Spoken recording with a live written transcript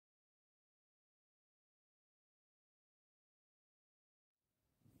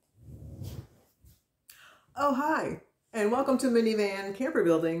Oh, hi, and welcome to Minivan Camper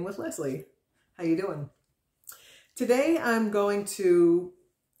Building with Leslie. How you doing? Today I'm going to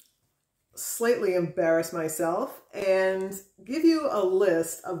slightly embarrass myself and give you a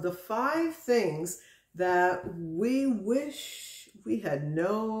list of the 5 things that we wish we had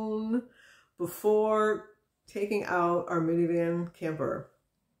known before taking out our minivan camper.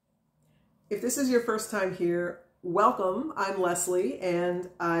 If this is your first time here, welcome. I'm Leslie, and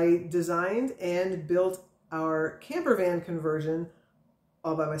I designed and built our camper van conversion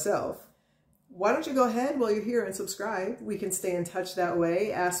all by myself. Why don't you go ahead while you're here and subscribe? We can stay in touch that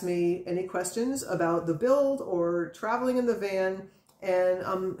way. Ask me any questions about the build or traveling in the van, and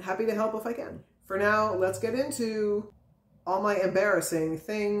I'm happy to help if I can. For now, let's get into all my embarrassing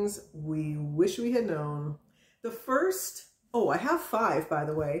things we wish we had known. The first, I have 5, by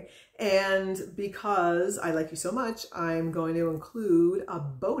the way, and because I like you so much, I'm going to include a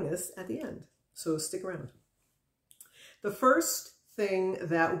bonus at the end, so stick around. The first thing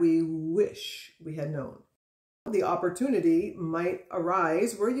that we wish we had known. The opportunity might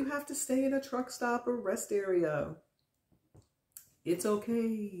arise where you have to stay in a truck stop or rest area. It's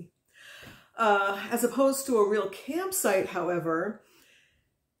okay. As opposed to a real campsite, however,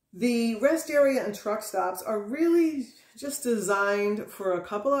 the rest area and truck stops are really just designed for a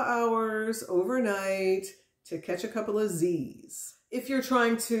couple of hours overnight to catch a couple of Z's. If you're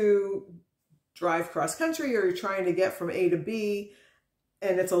trying to drive cross country or you're trying to get from A to B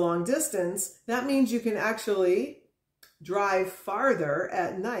and it's a long distance, that means you can actually drive farther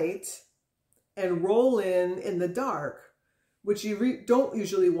at night and roll in the dark, which you don't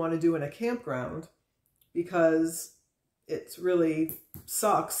usually want to do in a campground because it really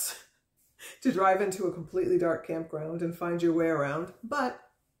sucks to drive into a completely dark campground and find your way around. But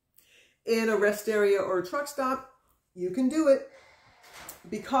in a rest area or a truck stop, you can do it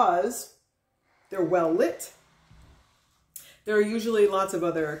because they're well lit. There are usually lots of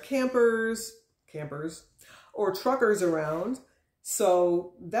other campers, or truckers around.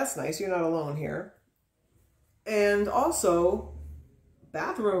 So that's nice. You're not alone here. And also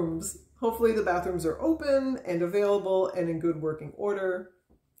bathrooms. Hopefully the bathrooms are open and available and in good working order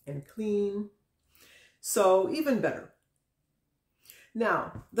and clean. So even better.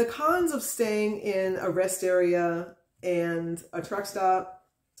 Now, the cons of staying in a rest area and a truck stop.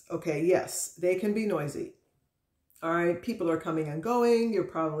 Okay, yes, they can be noisy. All right, people are coming and going. You're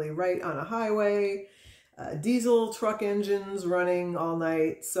probably right on a highway. Diesel truck engines running all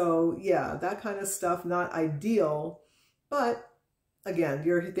night. So yeah, that kind of stuff, not ideal. But again,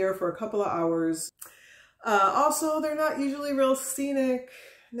 you're there for a couple of hours. Also, they're not usually real scenic.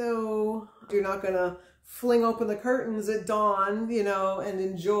 No, you're not going to fling open the curtains at dawn, and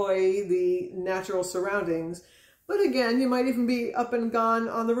enjoy the natural surroundings. But again, you might even be up and gone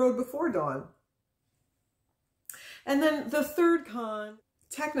on the road before dawn. And then the third con,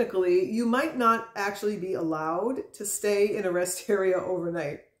 technically, you might not actually be allowed to stay in a rest area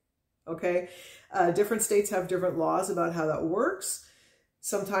overnight, okay? Different states have different laws about how that works.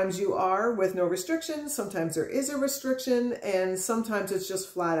 Sometimes you are with no restrictions, sometimes there is a restriction, and sometimes it's just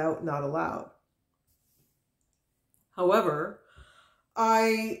flat out not allowed. However,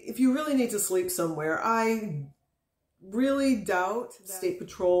 if you really need to sleep somewhere, I really doubt that State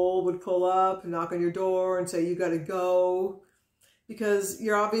Patrol would pull up and knock on your door and say, you got to go, because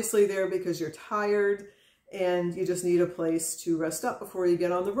you're obviously there because you're tired and you just need a place to rest up before you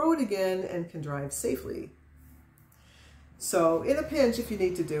get on the road again and can drive safely. So in a pinch, if you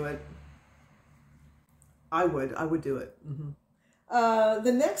need to do it, I would do it.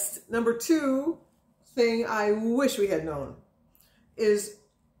 The next, number 2 thing I wish we had known is,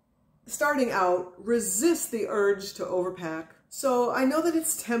 starting out, resist the urge to overpack. So I know that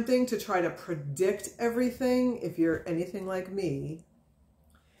it's tempting to try to predict everything. If you're anything like me,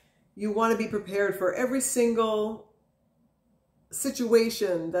 you want to be prepared for every single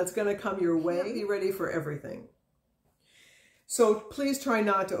situation that's going to come your way. Be ready for everything. So please try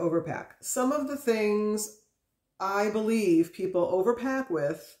not to overpack. Some of the things I believe people overpack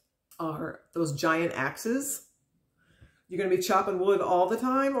with are those giant axes. You're going to be chopping wood all the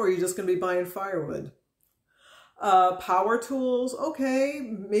time, or are you just going to be buying firewood? Power tools, okay,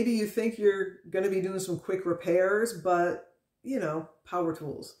 maybe you think you're going to be doing some quick repairs, but, power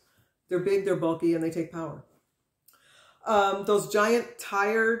tools. They're big, they're bulky, and they take power. Those giant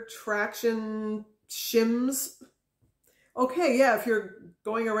tire traction shims. Okay, yeah, if you're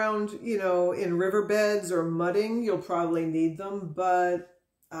going around, in riverbeds or mudding, you'll probably need them, but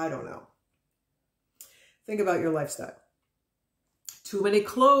I don't know. Think about your lifestyle. Too many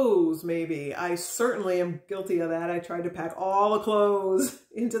clothes, maybe. I certainly am guilty of that. I tried to pack all the clothes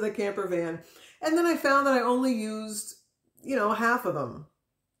into the camper van, And then I found that I only used, half of them.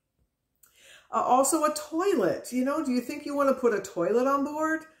 Also a toilet, do you think you want to put a toilet on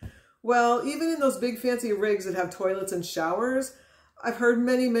board? Well, even in those big fancy rigs that have toilets and showers, I've heard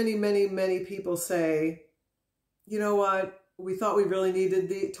many, many, many, many people say, you know what, we thought we really needed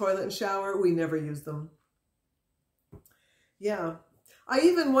the toilet and shower. We never used them. Yeah. I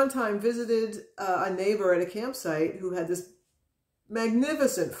even one time visited a neighbor at a campsite who had this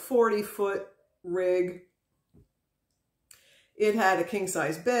magnificent 40-foot rig. It had a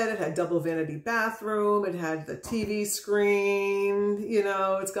king-size bed, it had double vanity bathroom, it had the TV screen,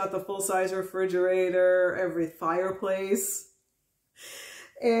 it's got the full-size refrigerator, every fireplace.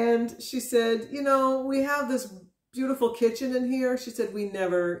 And she said, we have this beautiful kitchen in here. She said, we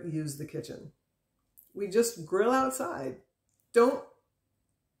never use the kitchen. We just grill outside. Don't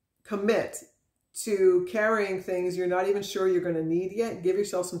commit to carrying things you're not even sure you're going to need yet. Give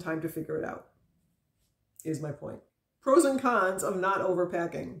yourself some time to figure it out, is my point. Pros and cons of not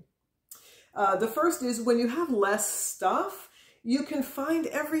overpacking. The first is when you have less stuff, you can find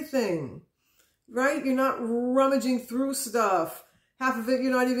everything, right? You're not rummaging through stuff. Half of it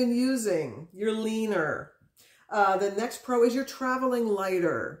you're not even using. You're leaner. The next pro is you're traveling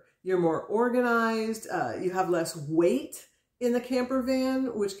lighter. You're more organized. You have less weight in the camper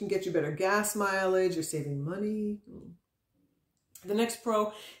van, which can get you better gas mileage. You're saving money. The next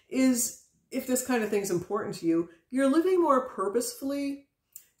pro is, if this kind of thing is important to you, you're living more purposefully,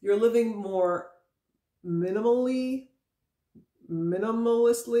 you're living more minimally,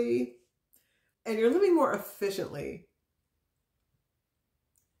 minimalistly, and you're living more efficiently.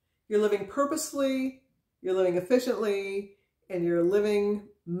 You're living purposefully, you're living efficiently, and you're living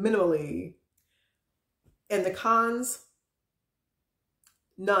minimally. And the cons?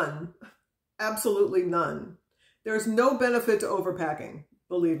 None. Absolutely none. There's no benefit to overpacking.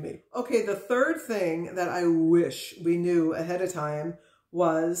 Believe me. Okay, the third thing that I wish we knew ahead of time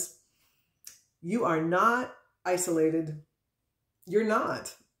was you are not isolated. You're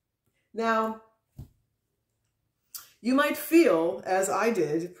not. Now, you might feel, as I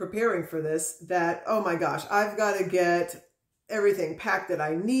did preparing for this, that, oh my gosh, I've got to get everything packed that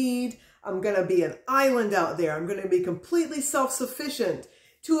I need. I'm going to be an island out there. I'm going to be completely self-sufficient.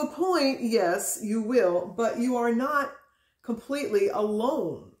 To a point, yes, you will, but you are not completely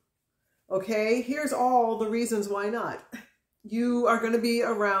alone. Okay, here's all the reasons why not. You are going to be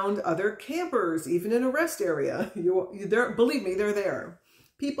around other campers, even in a rest area. Believe me, they're there.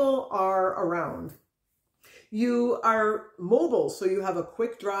 People are around. You are mobile, so you have a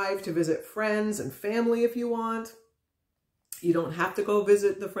quick drive to visit friends and family if you want. You don't have to go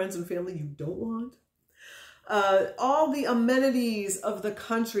visit the friends and family you don't want. All the amenities of the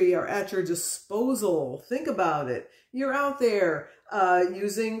country are at your disposal. Think about it. You're out there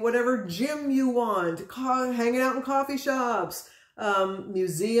using whatever gym you want, hanging out in coffee shops,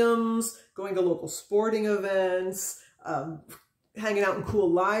 museums, going to local sporting events, hanging out in cool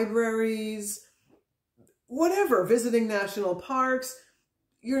libraries, whatever, visiting national parks.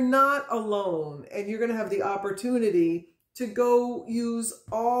 You're not alone, and you're going to have the opportunity to go use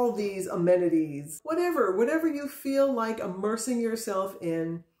all these amenities. Whatever you feel like immersing yourself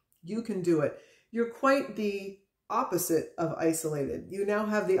in, you can do it. You're quite the opposite of isolated. You now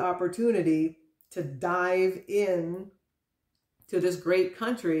have the opportunity to dive in to this great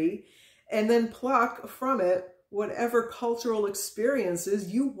country and then pluck from it whatever cultural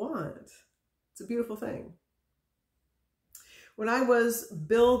experiences you want. It's a beautiful thing. When I was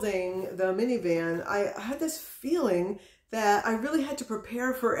building the minivan, I had this feeling that I really had to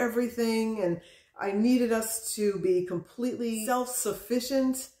prepare for everything, and I needed us to be completely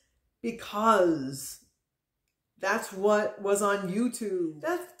self-sufficient because that's what was on YouTube.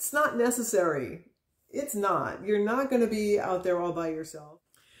 That's not necessary. It's not. You're not going to be out there all by yourself.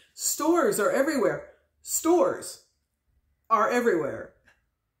 Stores are everywhere. Stores are everywhere.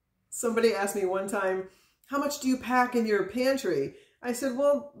 Somebody asked me one time, how much do you pack in your pantry? I said,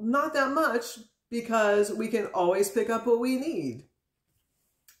 well, not that much, because we can always pick up what we need.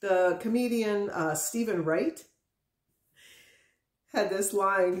 The comedian Stephen Wright had this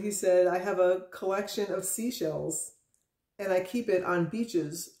line. He said, I have a collection of seashells and I keep it on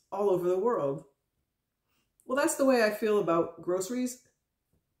beaches all over the world. Well, that's the way I feel about groceries.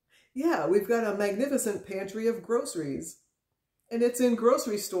 Yeah, we've got a magnificent pantry of groceries, and it's in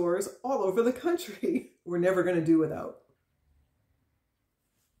grocery stores all over the country. We're never going to do without.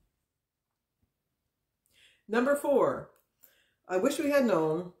 Number 4, I wish we had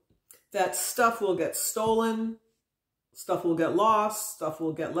known that stuff will get stolen, stuff will get lost, stuff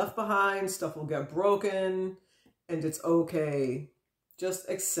will get left behind, stuff will get broken, and it's okay. Just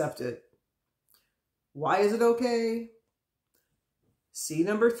accept it. Why is it okay? C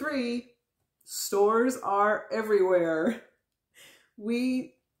number 3, stores are everywhere.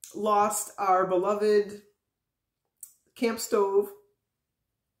 We lost our beloved camp stove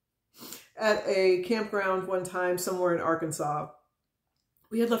at a campground one time somewhere in Arkansas.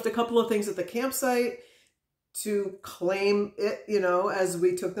 We had left a couple of things at the campsite to claim it, you know, as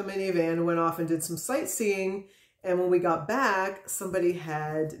we took the minivan and went off and did some sightseeing. And when we got back, somebody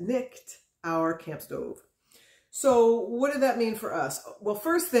had nicked our camp stove. So what did that mean for us? Well,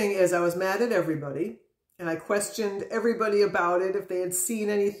 first thing is I was mad at everybody and I questioned everybody about it, if they had seen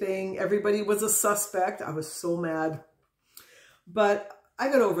anything. Everybody was a suspect. I was so mad. But I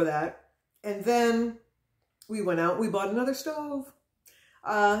got over that. And then we went out and we bought another stove.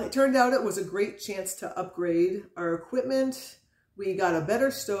 It turned out it was a great chance to upgrade our equipment. We got a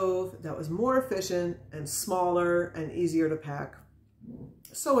better stove that was more efficient and smaller and easier to pack.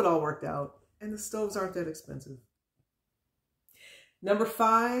 So it all worked out. And the stoves aren't that expensive. Number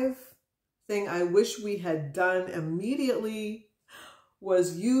 5 thing I wish we had done immediately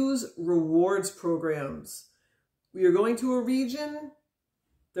was use rewards programs. We are going to a region.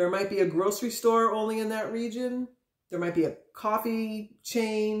 There might be a grocery store only in that region. There might be a coffee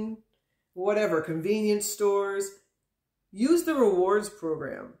chain, whatever, convenience stores. Use the rewards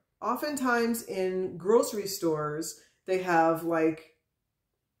program. Oftentimes in grocery stores, they have like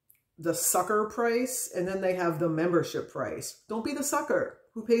the sucker price, and then they have the membership price. Don't be the sucker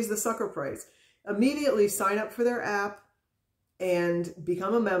who pays the sucker price. Immediately sign up for their app and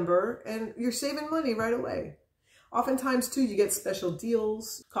become a member, and you're saving money right away. Oftentimes too, you get special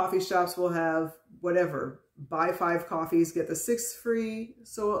deals. Coffee shops will have whatever, buy 5 coffees, get the 6th free.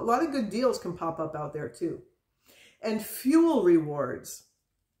 So a lot of good deals can pop up out there too. And fuel rewards.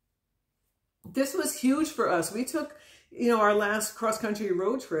 This was huge for us. We took, you know, our last cross-country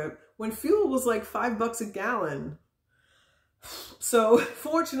road trip when fuel was like $5 a gallon. So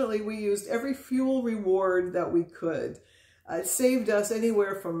fortunately, we used every fuel reward that we could. It saved us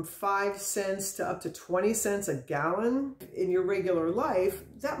anywhere from 5 cents to up to 20 cents a gallon. In your regular life,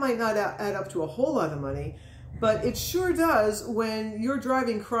 that might not add up to a whole lot of money, but it sure does when you're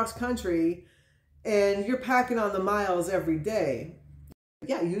driving cross-country and you're packing on the miles every day.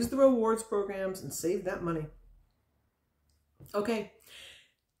 Yeah, use the rewards programs and save that money. Okay,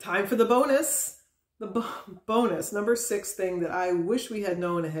 time for the bonus. The bonus, number 6 thing that I wish we had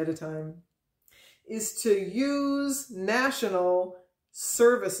known ahead of time is to use national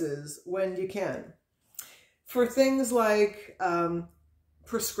services when you can. For things like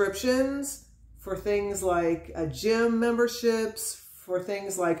prescriptions, for things like gym memberships, for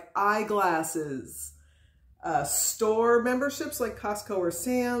things like eyeglasses, store memberships like Costco or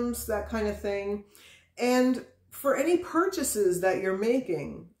Sam's, that kind of thing. And for any purchases that you're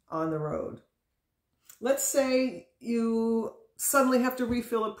making on the road. Let's say you suddenly have to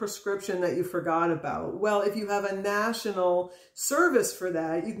refill a prescription that you forgot about. Well, if you have a national service for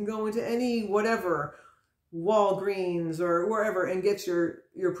that, you can go into any whatever, Walgreens or wherever, and get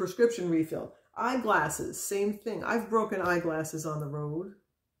your prescription refilled. Eyeglasses, same thing. I've broken eyeglasses on the road.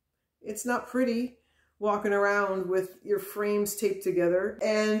 It's not pretty walking around with your frames taped together.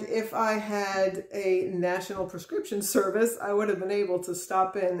 And if I had a national prescription service, I would have been able to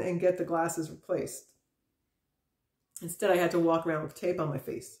stop in and get the glasses replaced. Instead, I had to walk around with tape on my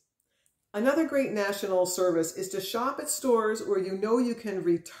face. Another great national service is to shop at stores where you know you can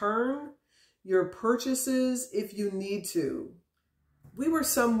return your purchases if you need to. We were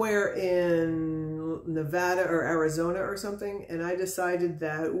somewhere in Nevada or Arizona or something, and I decided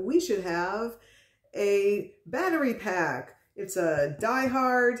that we should have a battery pack. It's a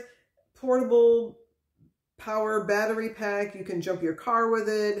die-hard portable power battery pack. You can jump your car with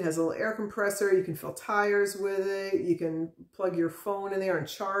it. It has a little air compressor. You can fill tires with it. You can plug your phone in there and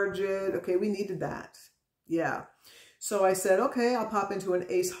charge it. Okay, we needed that. Yeah. So I said, okay, I'll pop into an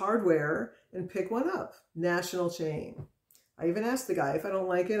Ace Hardware and pick one up. National chain. I even asked the guy, if I don't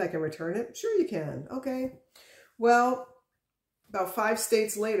like it, I can return it. Sure you can. Okay. Well, about 5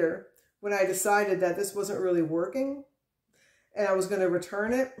 states later, when I decided that this wasn't really working and I was going to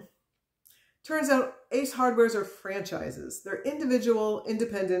return it, turns out Ace Hardwares are franchises. They're individual,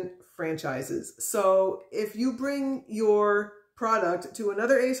 independent franchises. So if you bring your product to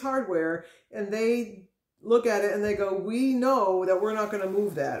another Ace Hardware and they look at it and they go, we know that we're not going to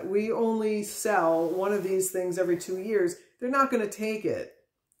move that. We only sell one of these things every 2 years. They're not going to take it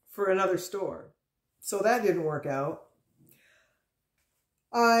for another store. So that didn't work out.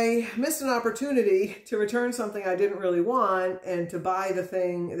 I missed an opportunity to return something I didn't really want and to buy the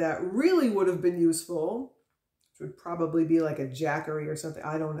thing that really would have been useful, which would probably be like a Jackery or something.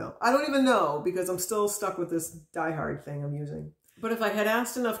 I don't know. I don't even know because I'm still stuck with this die-hard thing I'm using. But if I had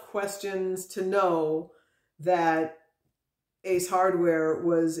asked enough questions to know that Ace Hardware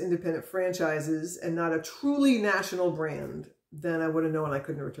was independent franchises and not a truly national brand, then I would have known I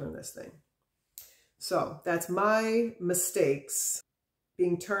couldn't return this thing. So that's my mistakes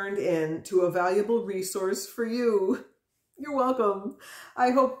being turned into a valuable resource for you. You're welcome. I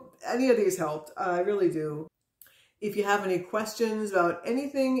hope any of these helped. I really do. If you have any questions about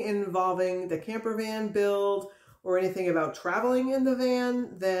anything involving the camper van build or anything about traveling in the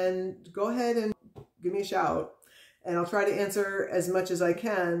van, then go ahead and give me a shout. And I'll try to answer as much as I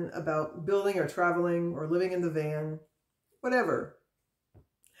can about building or traveling or living in the van, whatever.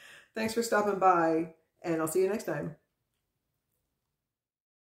 Thanks for stopping by, and I'll see you next time.